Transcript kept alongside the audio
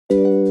I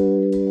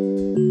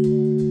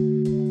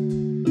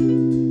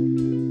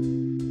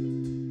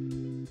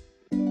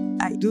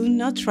do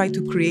not try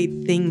to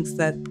create things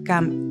that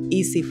come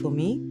easy for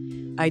me.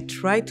 I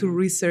try to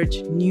research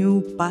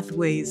new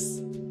pathways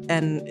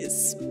and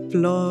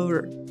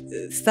explore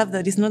stuff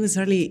that is not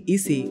necessarily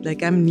easy.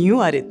 Like, I'm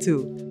new at it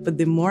too. But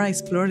the more I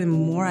explore, the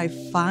more I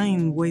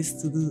find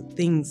ways to do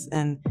things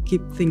and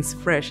keep things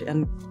fresh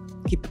and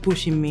keep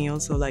pushing me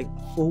also like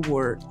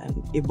forward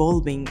and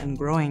evolving and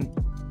growing.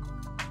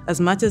 As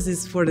much as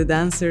it's for the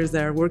dancers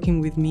that are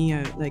working with me,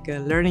 like a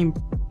learning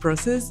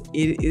process,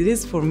 it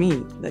is for me.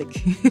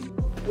 Like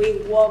we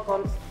walk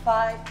on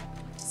 5,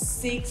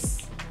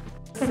 6,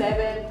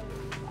 7,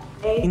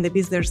 8. In the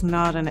piece, there's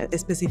not a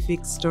specific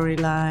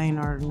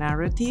storyline or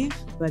narrative,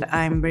 but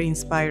I'm very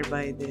inspired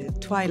by the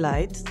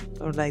twilight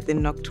or like the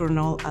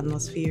nocturnal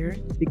atmosphere,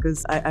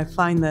 because I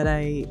find that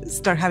I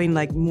start having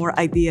like more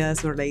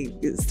ideas or like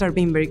start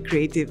being very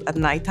creative at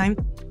nighttime.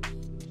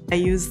 I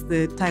use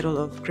the title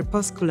of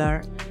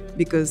Crepuscular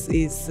because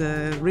it's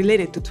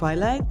related to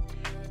twilight,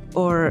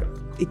 or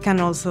it can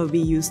also be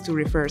used to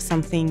refer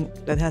something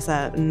that has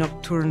a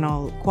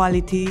nocturnal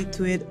quality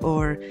to it,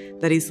 or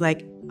that is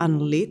like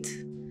unlit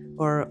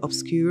or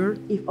obscure.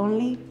 If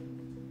only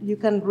you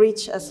can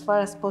reach as far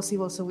as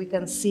possible so we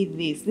can see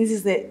this. This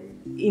is the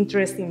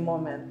interesting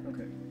moment.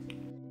 Okay.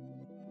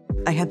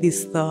 I had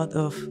this thought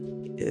of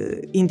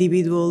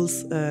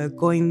individuals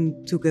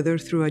going together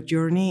through a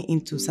journey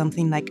into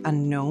something like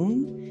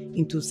unknown,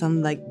 into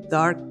some like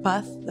dark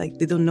path, like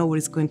they don't know what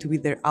is going to be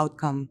their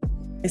outcome.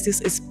 It's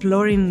just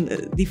exploring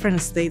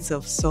different states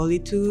of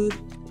solitude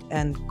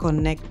and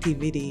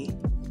connectivity.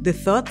 The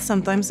thought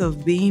sometimes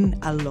of being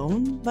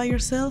alone by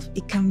yourself,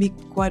 it can be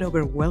quite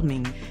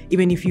overwhelming.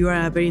 Even if you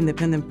are a very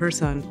independent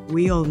person,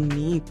 we all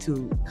need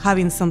to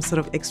having some sort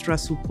of extra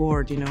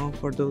support, you know,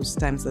 for those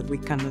times that we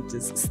cannot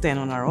just stand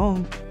on our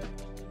own.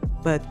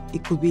 But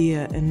it could be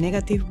a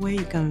negative way.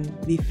 You can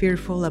be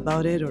fearful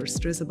about it or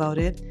stressed about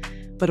it,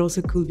 but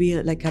also could be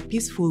like a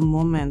peaceful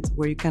moment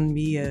where you can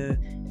be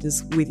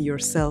just with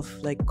yourself,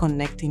 like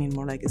connecting in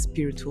more like a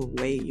spiritual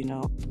way, you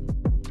know.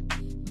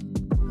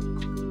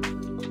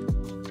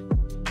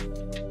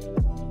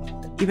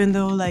 Even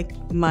though like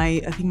I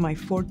think my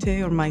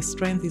forte or my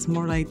strength is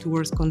more like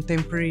towards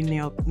contemporary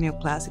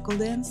neoclassical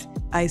dance,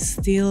 I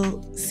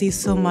still see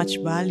so much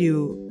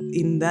value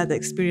in that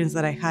experience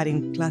that I had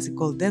in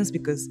classical dance,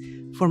 because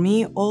for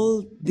me,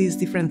 all these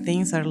different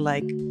things are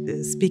like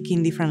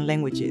speaking different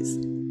languages.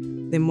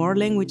 The more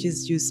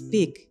languages you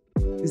speak,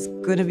 it's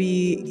gonna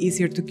be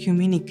easier to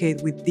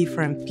communicate with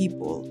different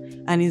people,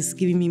 and it's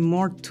giving me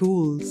more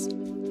tools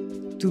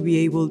to be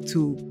able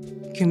to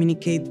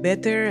communicate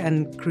better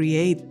and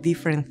create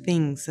different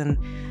things, and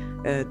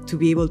to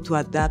be able to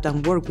adapt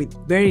and work with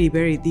very,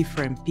 very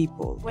different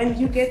people. When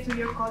you get to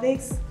your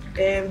colleagues,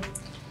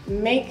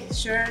 make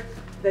sure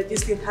that you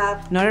still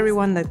have... Not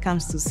everyone that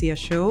comes to see a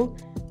show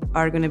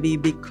are going to be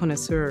big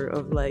connoisseur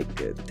of like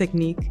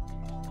technique,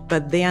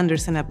 but they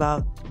understand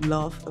about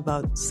love,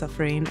 about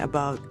suffering,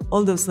 about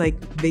all those like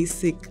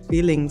basic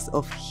feelings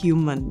of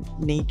human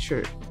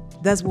nature.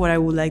 That's what I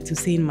would like to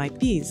see in my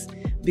piece,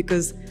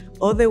 because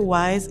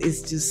otherwise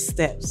it's just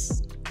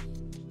steps.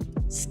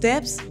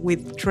 Steps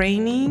with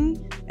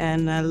training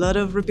and a lot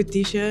of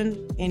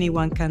repetition,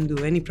 anyone can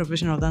do, any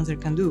professional dancer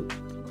can do.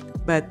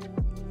 But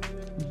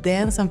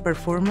dance and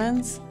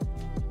performance,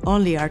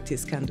 only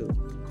artists can do.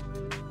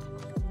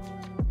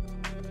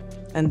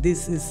 And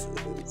this is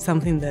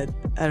something that,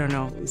 I don't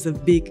know, is a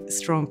big,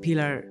 strong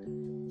pillar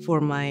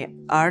for my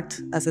art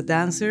as a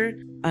dancer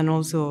and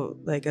also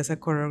like as a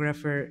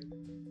choreographer.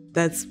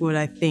 That's what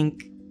I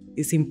think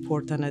is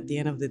important at the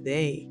end of the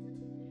day.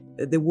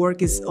 The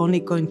work is only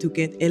going to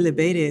get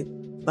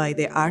elevated by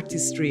the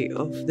artistry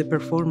of the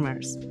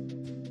performers.